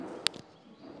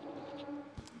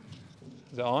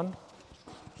Is it on?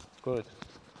 Good.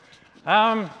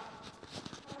 Want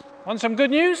some good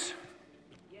news?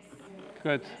 Yes.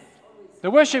 Good.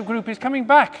 The worship group is coming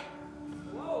back.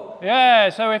 Whoa. Yeah,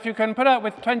 so if you can put up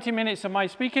with 20 minutes of my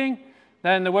speaking,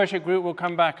 then the worship group will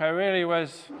come back.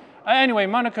 Anyway,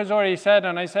 Monica's already said,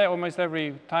 and I say it almost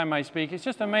every time I speak, it's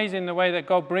just amazing the way that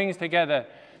God brings together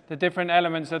the different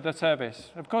elements of the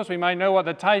service. Of course, we might know what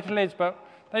the title is, but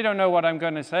they don't know what I'm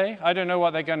going to say. I don't know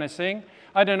what they're going to sing.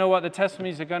 I don't know what the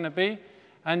testimonies are going to be.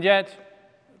 And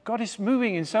yet, God is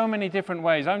moving in so many different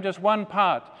ways. I'm just one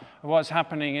part of what's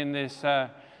happening in this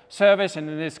service and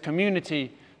in this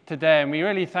community today. And we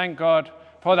really thank God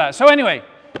for that. So anyway,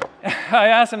 I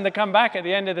asked them to come back at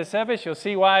the end of the service. You'll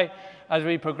see why as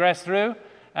we progress through.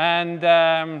 And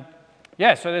so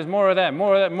there's more of that,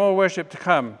 more worship to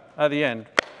come at the end,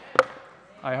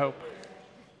 I hope.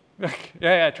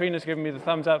 Yeah, Trina's giving me the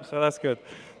thumbs up, so that's good.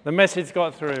 The message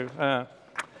got through.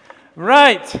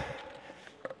 Right.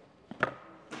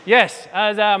 Yes,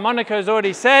 as Monica has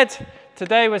already said,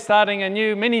 today we're starting a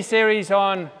new mini-series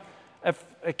on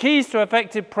keys to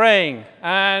effective praying.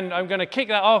 And I'm going to kick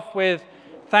that off with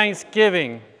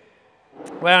Thanksgiving,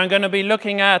 where I'm going to be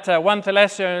looking at 1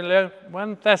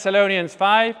 Thessalonians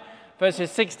 5, verses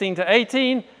 16 to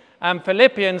 18, and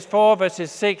Philippians 4,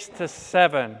 verses 6 to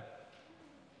 7.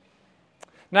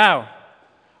 Now,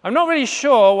 I'm not really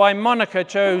sure why Monica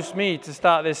chose me to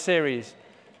start this series,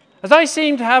 as I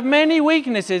seem to have many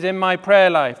weaknesses in my prayer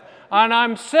life, and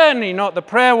I'm certainly not the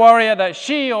prayer warrior that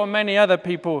she or many other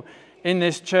people in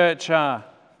this church are.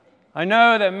 I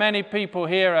know that many people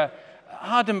here are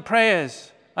ardent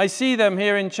prayers. I see them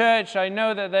here in church. I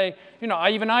know that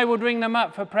I would ring them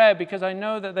up for prayer because I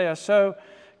know that they are so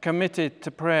committed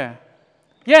to prayer.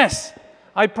 Yes,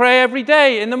 I pray every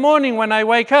day, in the morning when I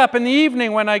wake up, in the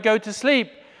evening when I go to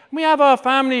sleep. We have our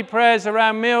family prayers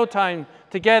around mealtime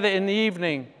together in the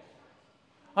evening.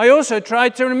 I also try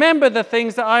to remember the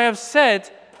things that I have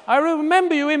said. I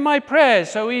remember you in my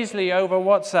prayers so easily over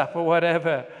WhatsApp or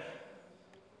whatever.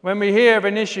 When we hear of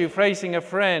an issue facing a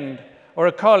friend or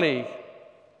a colleague.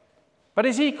 But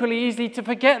it's equally easy to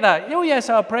forget that. Oh yes,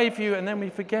 I'll pray for you, and then we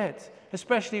forget.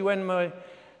 Especially when my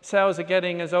cells are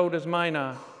getting as old as mine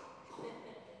are.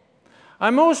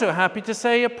 I'm also happy to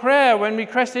say a prayer when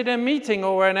requested in a meeting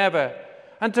or whenever,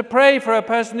 and to pray for a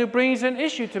person who brings an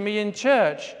issue to me in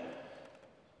church.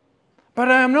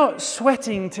 But I am not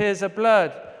sweating tears of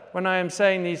blood when I am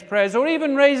saying these prayers, or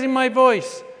even raising my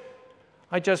voice.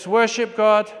 I just worship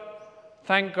God,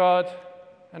 thank God,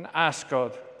 and ask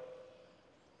God.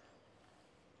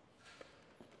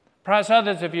 Perhaps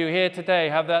others of you here today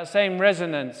have that same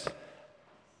resonance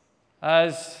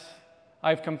as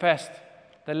I've confessed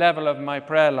the level of my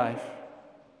prayer life.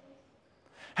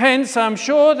 Hence, I'm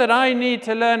sure that I need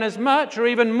to learn as much or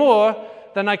even more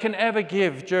than I can ever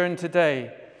give during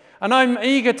today. And I'm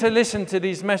eager to listen to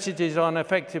these messages on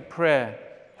effective prayer.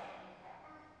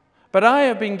 But I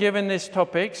have been given this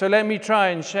topic, so let me try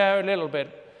and share a little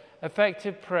bit.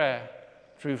 Effective prayer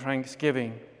through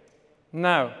thanksgiving.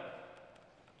 Now,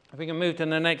 if we can move to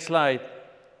the next slide.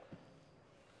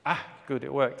 Good,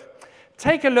 it worked.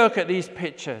 Take a look at these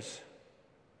pictures.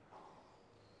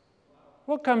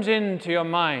 What comes into your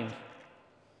mind?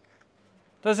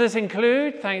 Does this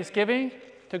include thanksgiving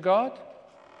to God?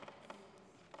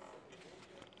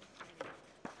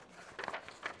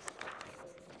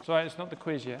 Sorry, it's not the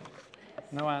quiz yet.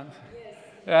 No answer. Yes.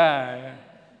 Yeah.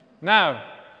 Now,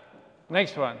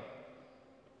 next one.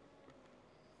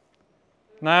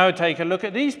 Now take a look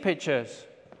at these pictures.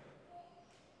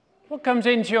 What comes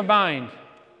into your mind?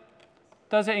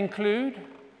 Does it include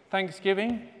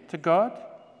thanksgiving to God?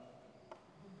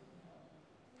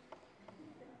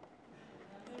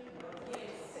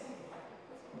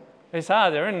 It's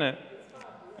harder, isn't it?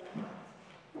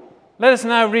 Let us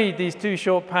now read these two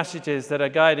short passages that are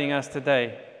guiding us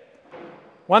today.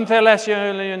 1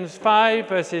 Thessalonians 5,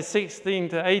 verses 16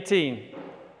 to 18.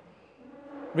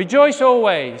 Rejoice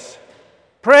always.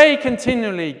 Pray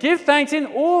continually. Give thanks in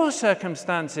all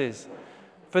circumstances,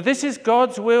 for this is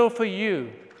God's will for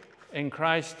you in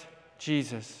Christ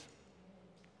Jesus.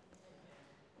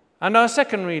 And our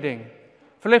second reading,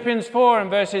 Philippians 4 and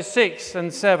verses 6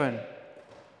 and 7.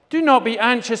 Do not be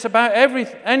anxious about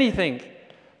anything,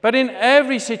 but in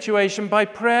every situation by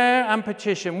prayer and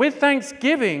petition, with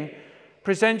thanksgiving,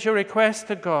 present your requests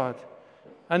to God.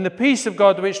 And the peace of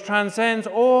God, which transcends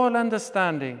all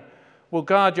understanding, will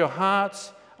guard your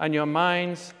hearts and your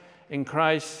minds in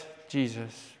Christ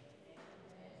Jesus.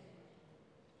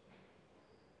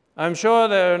 I'm sure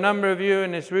there are a number of you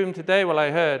in this room today, well,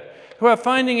 I heard, who are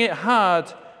finding it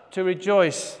hard to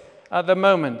rejoice at the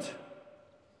moment.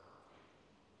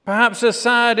 Perhaps the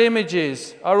sad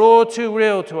images are all too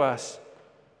real to us.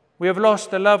 We have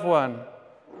lost a loved one.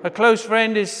 A close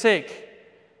friend is sick.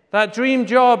 That dream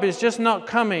job is just not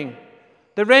coming.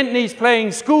 The rent needs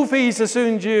paying. School fees are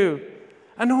soon due.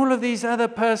 And all of these other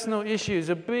personal issues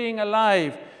of being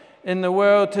alive in the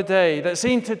world today that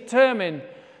seem determined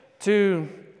to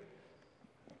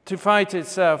fight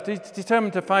itself,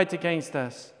 determined to fight against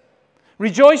us.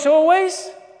 Rejoice always?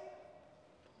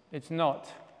 It's not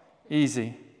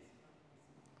easy.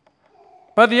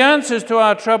 But the answers to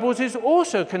our troubles is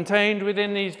also contained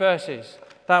within these verses.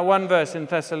 That one verse in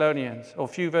Thessalonians, or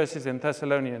few verses in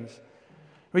Thessalonians.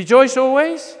 Rejoice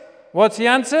always? What's the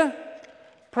answer?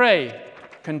 Pray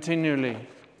continually.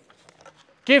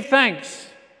 Give thanks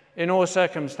in all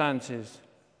circumstances.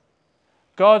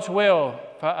 God's will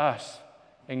for us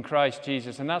in Christ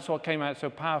Jesus. And that's what came out so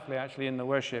powerfully actually in the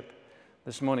worship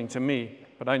this morning to me,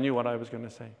 but I knew what I was going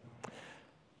to say.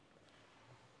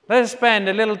 Let us spend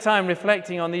a little time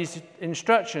reflecting on these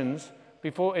instructions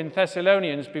in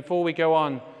Thessalonians before we go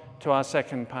on to our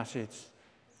second passage.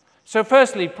 So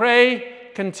firstly,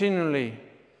 pray continually.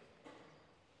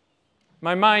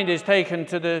 My mind is taken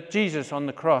to Jesus on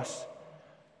the cross.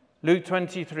 Luke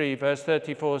 23, verse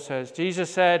 34 says, Jesus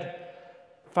said,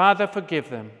 Father, forgive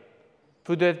them,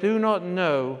 for they do not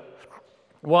know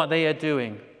what they are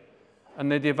doing.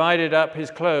 And they divided up his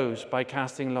clothes by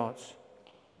casting lots.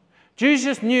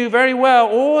 Jesus knew very well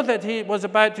all that he was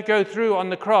about to go through on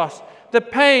the cross. The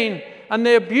pain and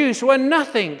the abuse were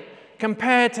nothing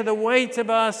compared to the weight of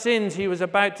our sins he was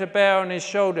about to bear on his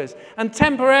shoulders and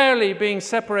temporarily being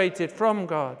separated from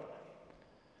God.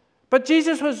 But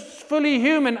Jesus was fully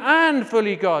human and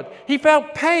fully God. He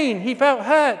felt pain, he felt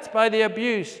hurt by the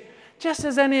abuse, just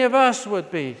as any of us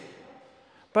would be.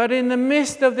 But in the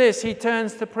midst of this, he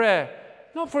turns to prayer,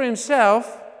 not for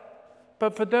himself,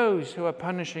 but for those who are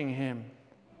punishing him.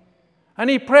 And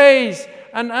he prays,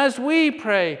 and as we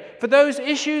pray for those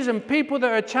issues and people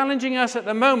that are challenging us at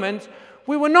the moment,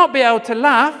 we will not be able to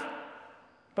laugh,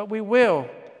 but we will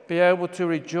be able to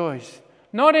rejoice.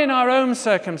 Not in our own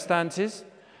circumstances,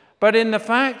 but in the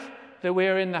fact that we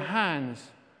are in the hands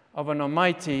of an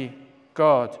almighty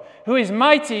God, who is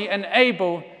mighty and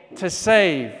able to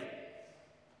save.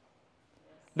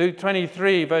 Luke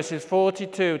 23, verses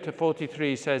 42 to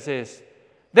 43 says this.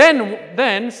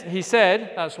 Then he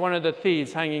said, that's one of the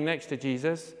thieves hanging next to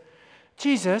Jesus,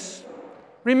 Jesus,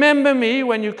 remember me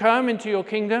when you come into your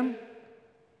kingdom.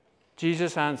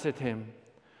 Jesus answered him,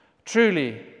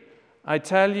 truly, I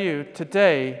tell you,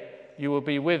 today you will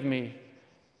be with me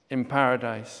in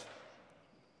paradise.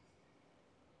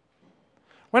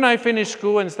 When I finished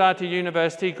school and started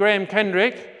university, Graham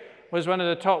Kendrick was one of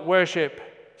the top worship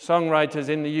songwriters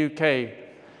in the UK.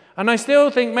 And I still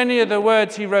think many of the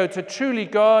words he wrote are truly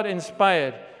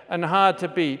God-inspired and hard to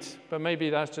beat, but maybe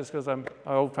that's just because I'm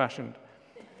old-fashioned.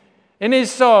 In his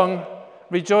song,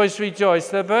 Rejoice, Rejoice,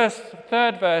 the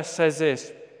third verse says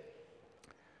this,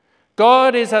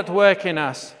 God is at work in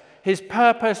us, his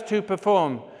purpose to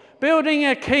perform, building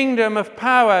a kingdom of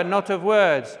power, not of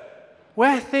words,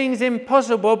 where things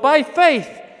impossible by faith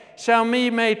shall be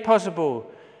made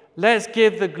possible. Let's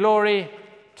give the glory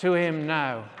to him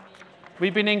now.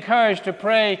 We've been encouraged to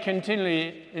pray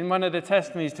continually in one of the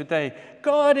testimonies today.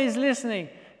 God is listening.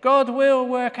 God will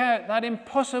work out that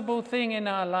impossible thing in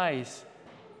our lives.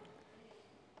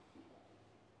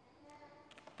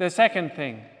 The second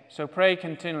thing, so pray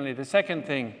continually. The second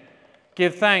thing,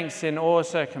 give thanks in all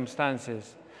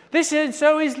circumstances. This is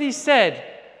so easily said,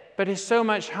 but it's so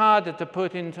much harder to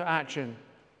put into action.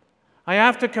 I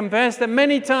have to confess that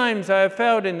many times I have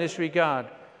failed in this regard.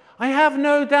 I have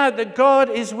no doubt that God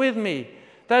is with me,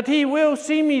 that he will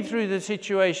see me through the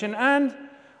situation, and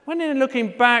when I'm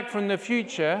looking back from the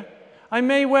future, I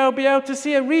may well be able to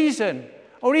see a reason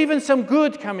or even some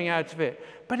good coming out of it.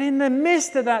 But in the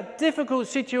midst of that difficult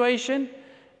situation,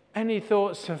 any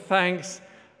thoughts of thanks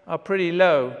are pretty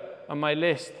low on my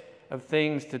list of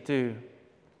things to do.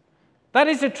 That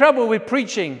is the trouble with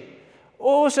preaching.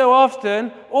 Also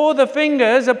often, all the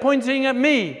fingers are pointing at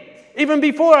me, even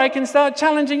before I can start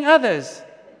challenging others.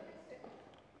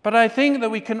 But I think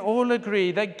that we can all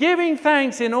agree that giving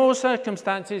thanks in all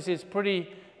circumstances is pretty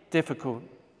difficult.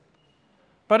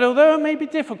 But although it may be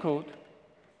difficult,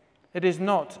 it is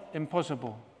not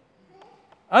impossible.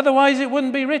 Otherwise, it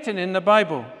wouldn't be written in the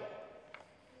Bible.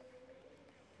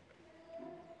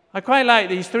 I quite like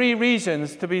these 3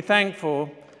 reasons to be thankful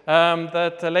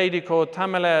that a lady called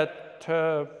Tamala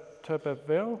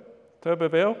Turbeville,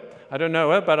 I don't know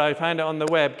her, but I found it on the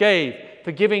web, gave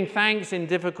for giving thanks in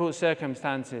difficult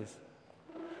circumstances.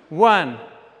 1,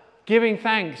 giving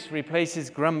thanks replaces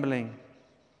grumbling.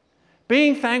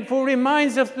 Being thankful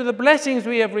reminds us of the blessings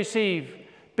we have received,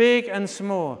 big and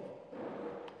small.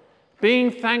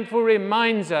 Being thankful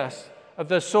reminds us of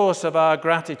the source of our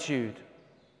gratitude.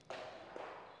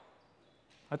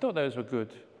 I thought those were good,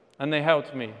 and they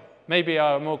helped me. Maybe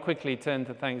I'll more quickly turn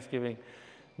to Thanksgiving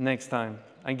next time,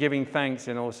 and giving thanks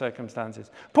in all circumstances.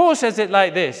 Paul says it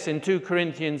like this in 2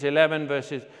 Corinthians 11,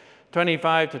 verses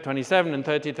 25 to 27 and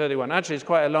 30 to 31. Actually, it's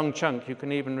quite a long chunk. You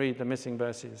can even read the missing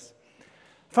verses.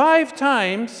 5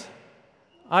 times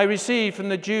I received from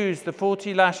the Jews the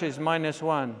 40 lashes minus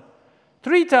 1.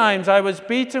 3 times I was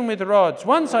beaten with rods.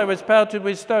 Once I was pelted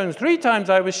with stones. 3 times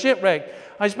I was shipwrecked.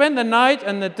 I spent the night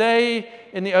and the day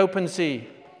in the open sea.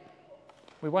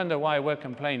 We wonder why we're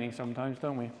complaining sometimes,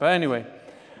 don't we? But anyway,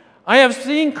 I have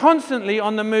been constantly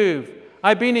on the move.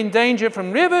 I've been in danger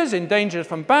from rivers, in dangers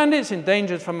from bandits, in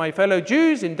dangers from my fellow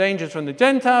Jews, in dangers from the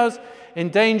Gentiles, in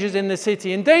dangers in the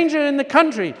city, in danger in the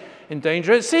country, in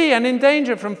danger at sea, and in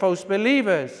danger from false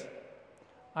believers.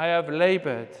 I have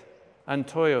labored and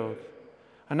toiled,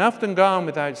 and often gone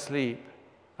without sleep.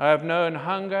 I have known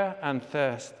hunger and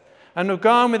thirst, and have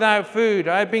gone without food.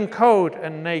 I have been cold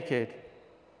and naked.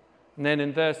 And then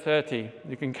in verse 30,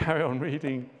 you can carry on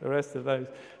reading the rest of those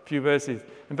few verses.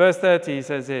 In verse 30, he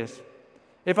says this: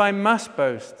 if I must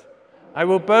boast, I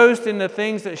will boast in the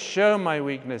things that show my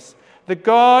weakness. The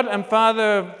God and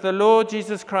Father of the Lord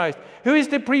Jesus Christ, who is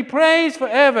to be praised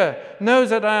forever, knows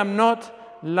that I am not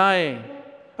lying.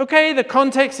 Okay, the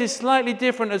context is slightly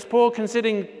different as Paul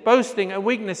considering boasting and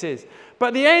weaknesses.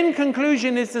 But the end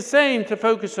conclusion is the same to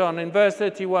focus on in verse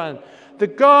 31. The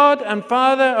God and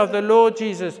Father of the Lord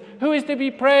Jesus, who is to be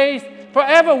praised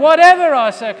forever, whatever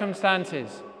our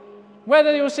circumstances.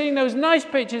 Whether you're seeing those nice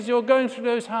pictures, you're going through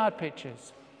those hard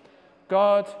pictures.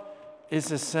 God is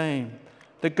the same.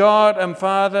 The God and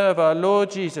Father of our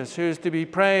Lord Jesus, who is to be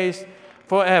praised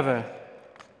forever.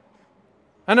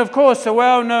 And of course, the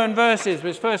well-known verses,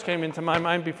 which first came into my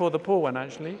mind before the Paul one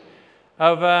actually,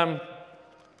 of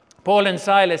Paul and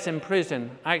Silas in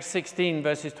prison, Acts 16,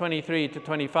 verses 23 to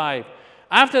 25.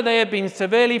 After they had been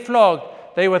severely flogged,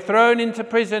 they were thrown into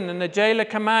prison, and the jailer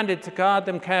commanded to guard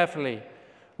them carefully.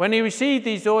 When he received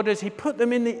these orders, he put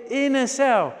them in the inner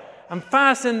cell and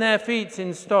fastened their feet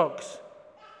in stocks.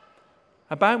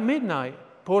 About midnight,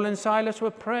 Paul and Silas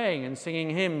were praying and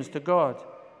singing hymns to God,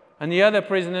 and the other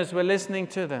prisoners were listening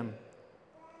to them.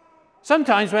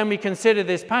 Sometimes when we consider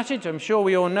this passage, I'm sure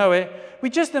we all know it, we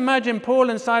just imagine Paul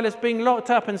and Silas being locked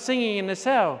up and singing in the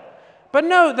cell. But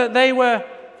note that they were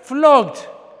flogged,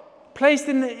 placed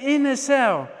in the inner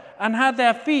cell, and had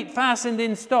their feet fastened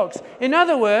in stocks. In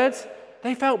other words,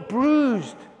 they felt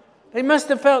bruised. They must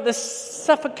have felt the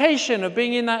suffocation of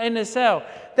being in that inner cell.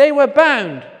 They were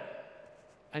bound,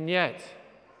 and yet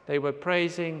they were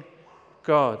praising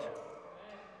God.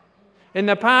 In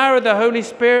the power of the Holy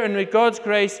Spirit and with God's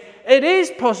grace, it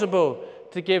is possible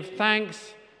to give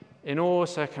thanks in all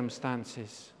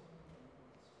circumstances.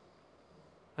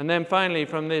 And then finally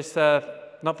from this,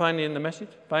 not finally in the message,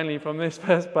 finally from this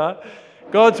first part,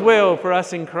 God's will for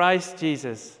us in Christ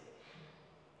Jesus.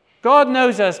 God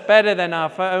knows us better than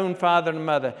our own father and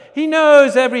mother. He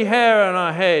knows every hair on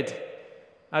our head.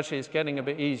 Actually, it's getting a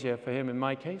bit easier for him in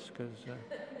my case, because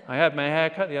I had my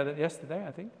hair cut yesterday,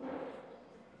 I think.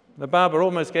 The barber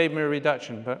almost gave me a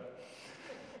reduction, but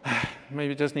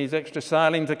maybe it just needs extra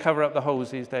styling to cover up the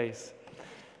holes these days.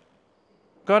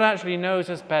 God actually knows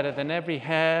us better than every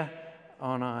hair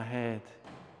on our head.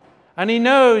 And he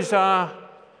knows our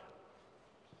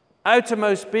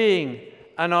outermost being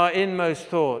and our inmost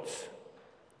thoughts.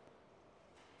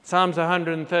 Psalms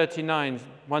 139,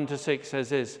 1-6 says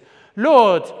this: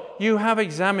 Lord, you have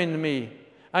examined me,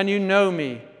 and you know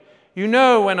me. You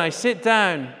know when I sit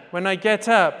down, when I get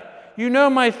up. You know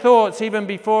my thoughts even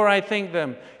before I think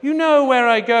them. You know where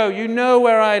I go. You know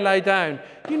where I lie down.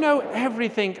 You know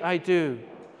everything I do.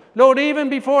 Lord, even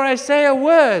before I say a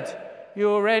word, you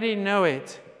already know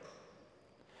it.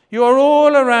 You are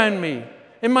all around me,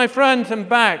 in my front and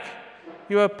back.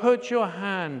 You have put your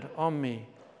hand on me.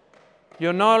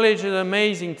 Your knowledge is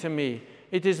amazing to me.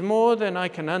 It is more than I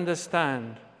can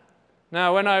understand.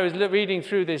 Now, when I was reading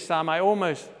through this psalm, I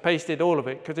almost pasted all of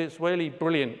it because it's really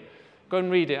brilliant. Go and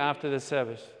read it after the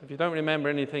service. If you don't remember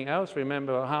anything else,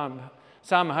 remember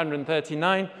Psalm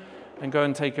 139 and go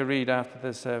and take a read after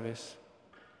the service.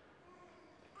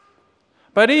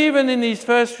 But even in these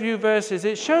first few verses,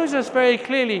 it shows us very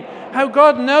clearly how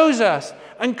God knows us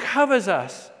and covers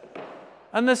us.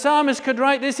 And the psalmist could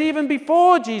write this even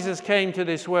before Jesus came to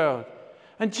this world.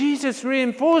 And Jesus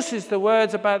reinforces the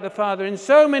words about the Father in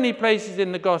so many places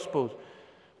in the Gospels.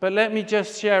 But let me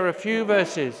just share a few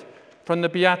verses from the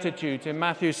Beatitudes in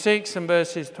Matthew 6 and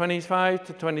verses 25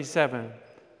 to 27.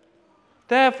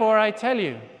 Therefore, I tell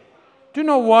you, do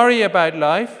not worry about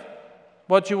life,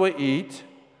 what you will eat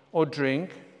or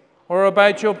drink, or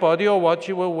about your body or what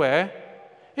you will wear.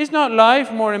 Is not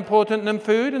life more important than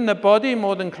food, and the body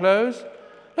more than clothes?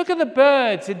 Look at the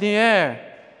birds in the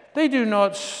air. They do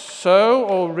not sow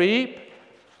or reap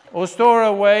or store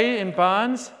away in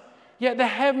barns, yet the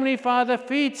Heavenly Father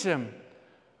feeds them.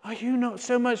 Are you not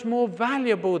so much more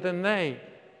valuable than they?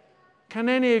 Can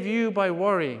any of you, by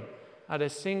worrying, add a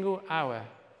single hour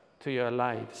to your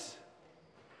lives?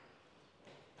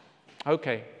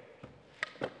 Okay.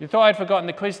 You thought I'd forgotten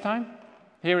the quiz time?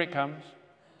 Here it comes.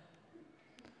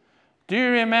 Do you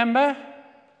remember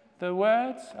the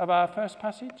words of our first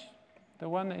passage? The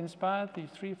one that inspired these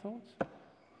three thoughts?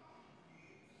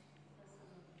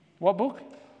 What book?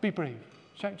 Be brave.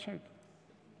 Shout.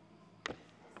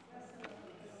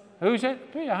 Who's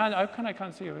it? Put your hand. I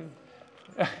can't see you.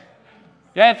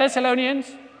 Yeah, Thessalonians.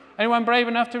 Anyone brave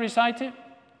enough to recite it?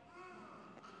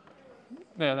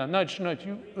 No, nudge.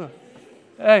 You.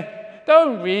 Hey,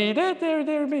 don't read it.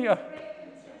 Dear me.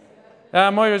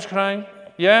 Moira's crying.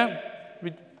 Yeah.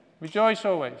 Rejoice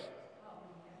always.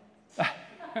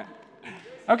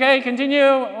 Okay, continue.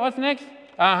 What's next?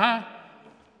 Uh-huh.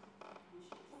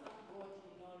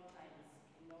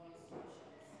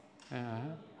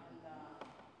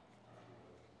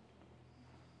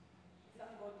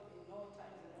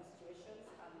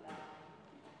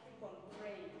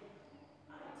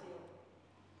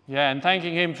 Yeah, and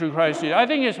thanking him through Christ. I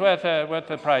think it's worth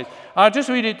the price. I'll just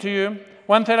read it to you.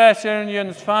 1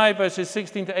 Thessalonians 5, verses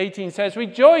 16 to 18 says,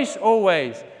 Rejoice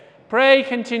always, pray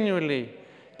continually,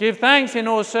 give thanks in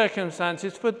all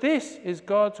circumstances, for this is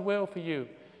God's will for you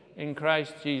in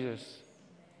Christ Jesus.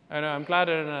 And I'm glad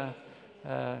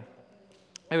here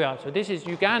we are. So this is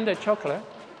Uganda chocolate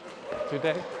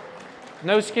today.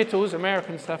 No Skittles,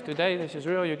 American stuff today. This is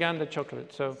real Uganda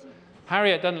chocolate. So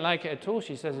Harriet doesn't like it at all.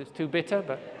 She says it's too bitter,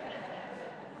 but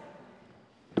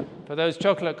for those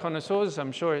chocolate connoisseurs,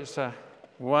 I'm sure it's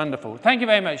wonderful. Thank you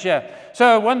very much. Yeah.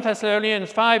 So 1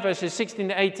 Thessalonians 5, verses 16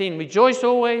 to 18. Rejoice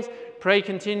always, pray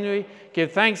continually,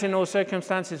 give thanks in all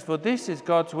circumstances, for this is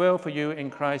God's will for you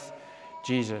in Christ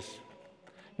Jesus.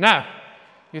 Now,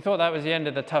 you thought that was the end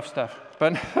of the tough stuff,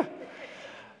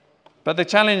 but the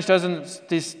challenge doesn't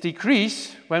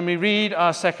decrease when we read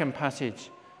our second passage.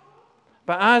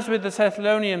 But as with the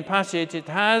Thessalonian passage, it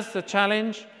has the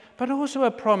challenge, but also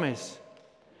a promise.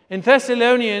 In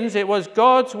Thessalonians, it was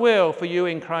God's will for you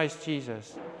in Christ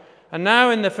Jesus. And now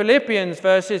in the Philippians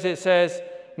verses, it says,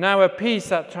 now a peace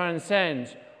that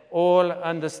transcends all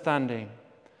understanding.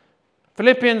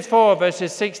 Philippians 4,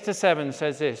 verses 6 to 7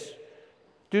 says this,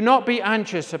 do not be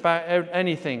anxious about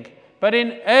anything, but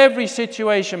in every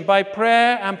situation, by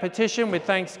prayer and petition with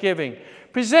thanksgiving,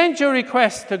 present your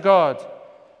requests to God,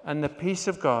 and the peace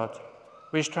of God,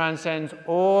 which transcends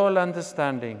all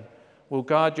understanding, will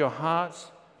guard your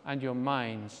hearts and your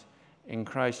minds in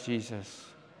Christ Jesus.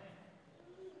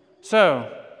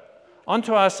 So, on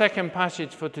to our second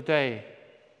passage for today.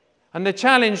 And the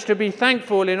challenge to be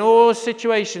thankful in all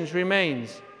situations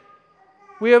remains.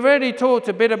 We have already talked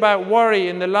a bit about worry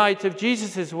in the light of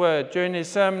Jesus' word during his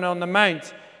Sermon on the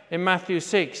Mount in Matthew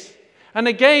 6. And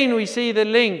again, we see the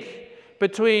link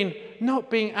between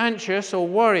not being anxious or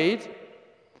worried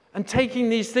and taking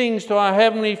these things to our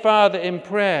Heavenly Father in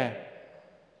prayer.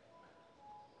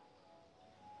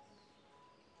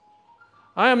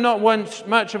 I am not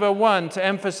much of a one to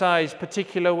emphasize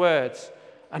particular words,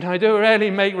 and I don't rarely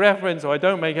make reference, or I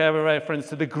don't make ever reference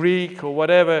to the Greek or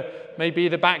whatever may be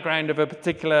the background of a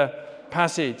particular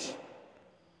passage.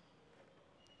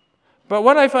 But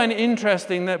what I find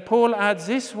interesting that Paul adds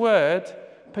this word,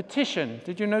 petition.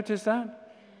 Did you notice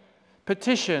that?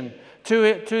 Petition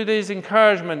to this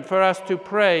encouragement for us to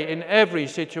pray in every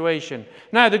situation.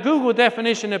 Now, the Google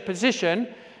definition of petition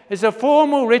is a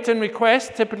formal written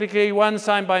request, typically one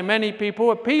signed by many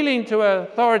people, appealing to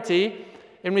authority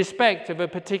in respect of a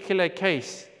particular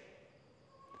case.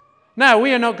 Now,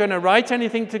 we are not going to write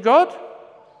anything to God,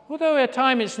 although at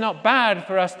times it's not bad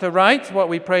for us to write what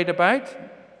we prayed about.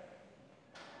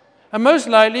 And most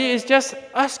likely it's just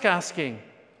us asking,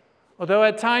 although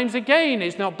at times, again,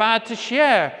 it's not bad to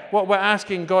share what we're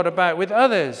asking God about with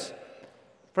others.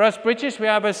 For us British, we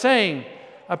have a saying,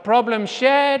 a problem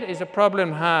shared is a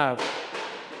problem halved.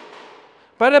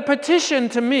 But a petition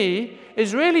to me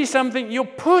is really something you're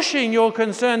pushing your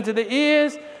concern to the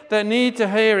ears that need to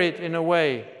hear it in a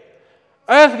way.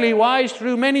 Earthly wise,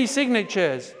 through many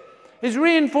signatures, is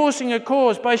reinforcing a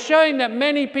cause by showing that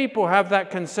many people have that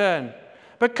concern.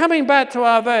 But coming back to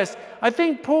our verse, I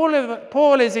think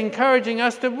Paul is encouraging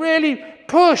us to really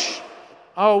push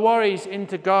our worries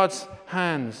into God's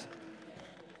hands.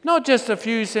 Not just a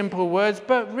few simple words,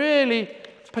 but really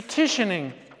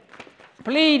petitioning,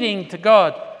 pleading to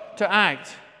God to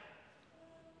act.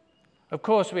 Of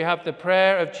course, we have the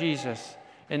prayer of Jesus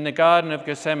in the Garden of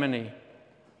Gethsemane,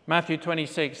 Matthew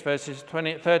 26, verses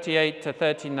 38 to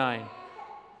 39.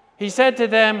 He said to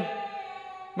them,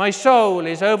 "My soul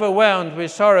is overwhelmed with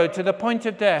sorrow to the point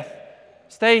of death.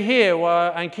 Stay here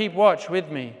and keep watch with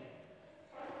me."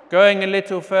 Going a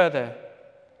little further,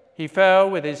 he fell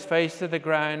with his face to the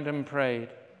ground and prayed,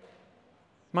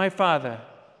 "My Father,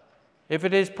 if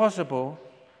it is possible,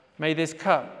 may this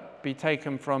cup be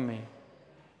taken from me.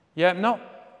 Yet not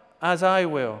as I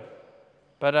will,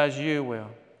 but as you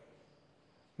will.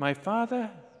 My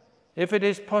Father, if it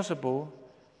is possible,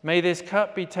 may this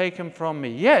cup be taken from me.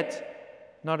 Yet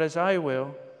not as I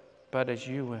will, but as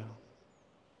you will."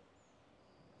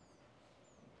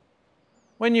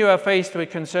 When you are faced with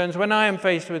concerns, when I am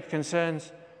faced with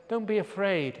concerns, don't be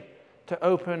afraid to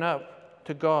open up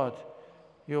to God,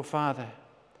 your Father.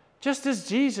 Just as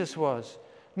Jesus was,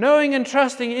 knowing and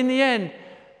trusting in the end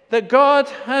that God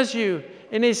has you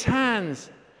in his hands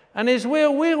and his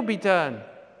will be done.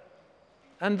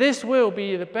 And this will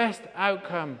be the best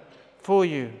outcome for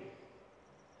you.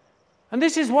 And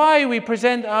this is why we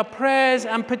present our prayers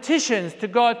and petitions to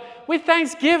God with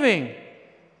thanksgiving.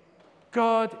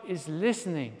 God is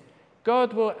listening.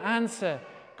 God will answer.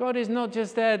 God is not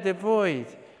just there devoid.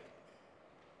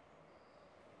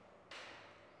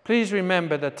 Please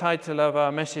remember the title of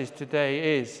our message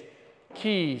today is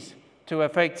Keys to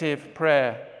Effective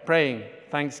Praying,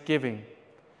 Thanksgiving.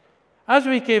 As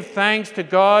we give thanks to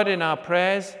God in our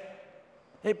prayers,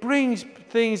 it brings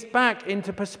things back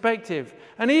into perspective.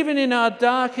 And even in our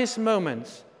darkest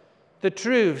moments, the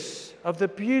truths of the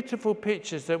beautiful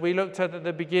pictures that we looked at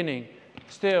the beginning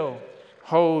still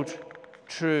hold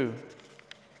true.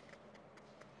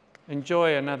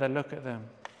 Enjoy another look at them.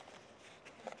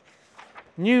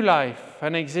 New life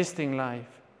and existing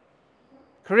life.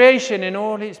 Creation in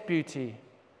all its beauty.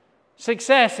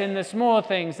 Success in the small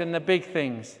things and the big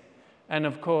things. And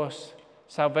of course,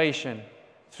 salvation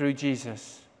through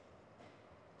Jesus.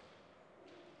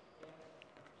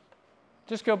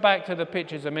 Just go back to the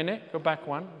pictures a minute. Go back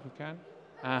one if you can.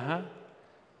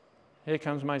 Here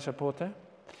comes my supporter.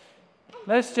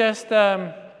 Let's just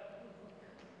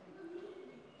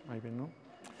maybe not.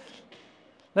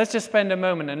 Let's just spend a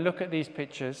moment and look at these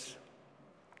pictures.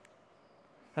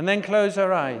 And then close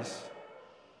our eyes.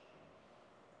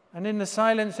 And in the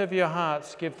silence of your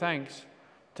hearts, give thanks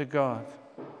to God.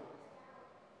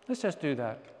 Let's just do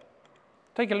that.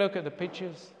 Take a look at the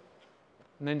pictures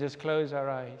and then just close our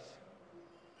eyes.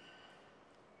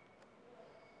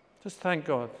 Just thank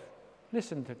God.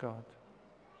 Listen to God.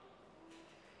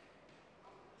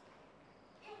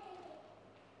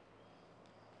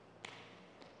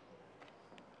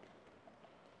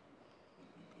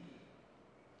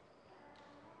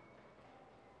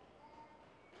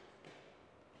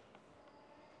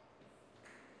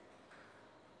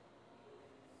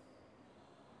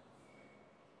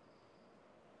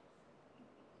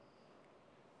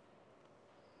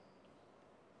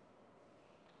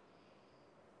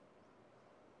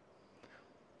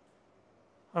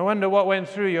 I wonder what went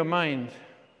through your mind.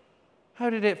 How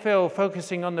did it feel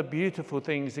focusing on the beautiful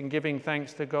things and giving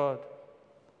thanks to God?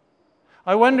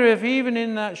 I wonder if even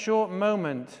in that short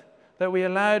moment that we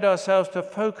allowed ourselves to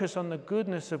focus on the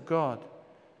goodness of God,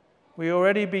 we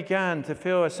already began to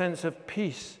feel a sense of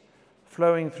peace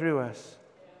flowing through us.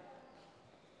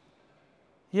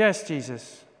 Yes,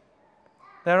 Jesus,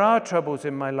 there are troubles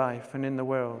in my life and in the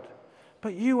world,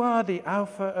 but you are the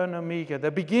Alpha and Omega,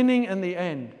 the beginning and the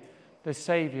end, the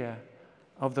Savior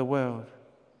of the world.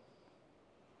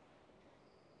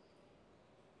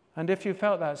 And if you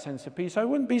felt that sense of peace, I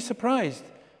wouldn't be surprised,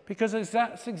 because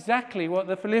that's exactly what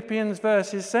the Philippians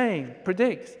verse is saying,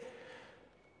 predicts.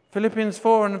 Philippians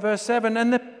 4 and verse 7,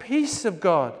 "And the peace of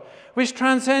God, which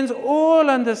transcends all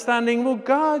understanding, will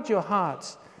guard your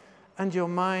hearts and your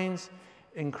minds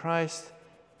in Christ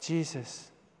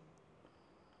Jesus."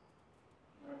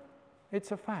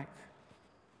 It's a fact.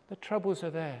 The troubles are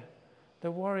there. The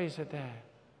worries are there.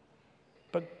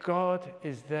 But God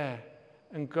is there.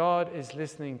 And God is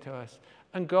listening to us.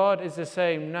 And God is the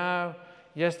same now,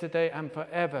 yesterday, and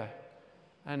forever.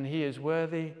 And he is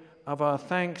worthy of our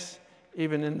thanks,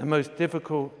 even in the most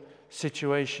difficult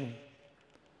situation.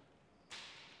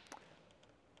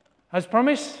 As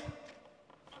promised,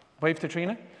 wave to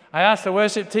Trina. I asked the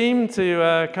worship team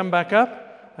to come back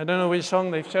up. I don't know which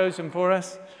song they've chosen for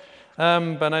us.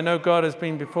 but I know God has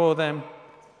been before them.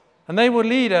 And they will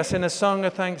lead us in a song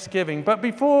of thanksgiving. But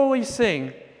before we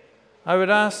sing, I would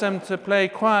ask them to play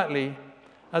quietly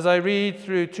as I read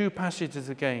through two passages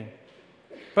again.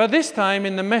 But this time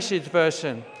in the Message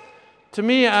version. To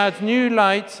me, it adds new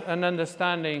light and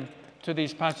understanding to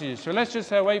these passages. So let's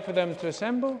just wait for them to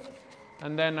assemble,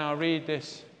 and then I'll read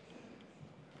this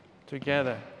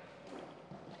together.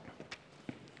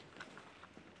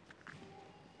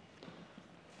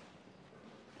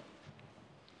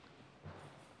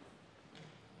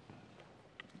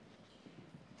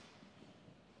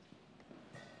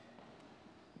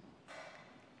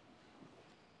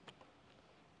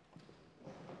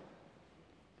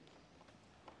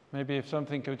 Maybe if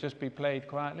something could just be played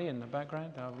quietly in the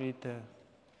background, I'll read the...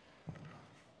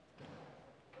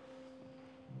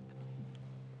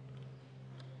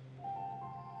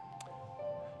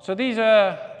 So these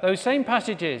are those same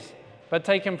passages, but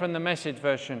taken from the Message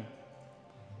version.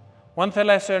 1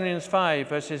 Thessalonians 5,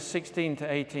 verses 16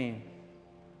 to 18.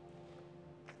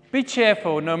 Be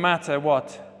cheerful no matter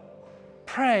what.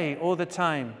 Pray all the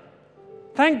time.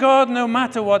 Thank God no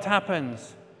matter what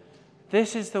happens.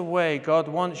 This is the way God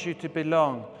wants you to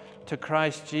belong to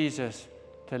Christ Jesus,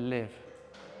 to live.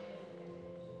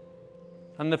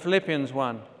 And the Philippians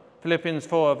 1, Philippians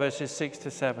 4, verses 6 to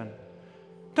 7.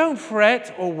 Don't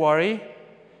fret or worry.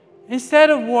 Instead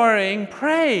of worrying,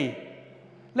 pray.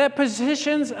 Let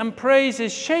petitions and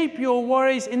praises shape your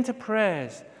worries into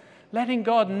prayers, letting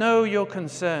God know your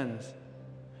concerns.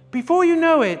 Before you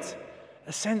know it,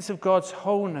 a sense of God's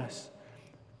wholeness,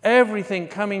 everything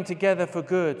coming together for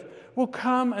good, will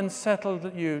come and settle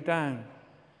you down.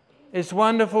 It's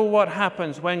wonderful what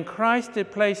happens when Christ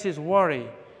places worry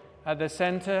at the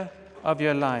center of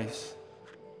your lives.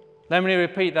 Let me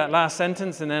repeat that last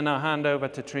sentence and then I'll hand over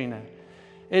to Trina.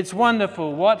 It's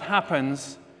wonderful what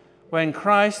happens when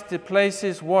Christ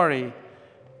places worry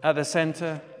at the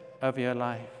center of your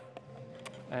life.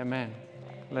 Amen.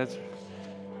 Let's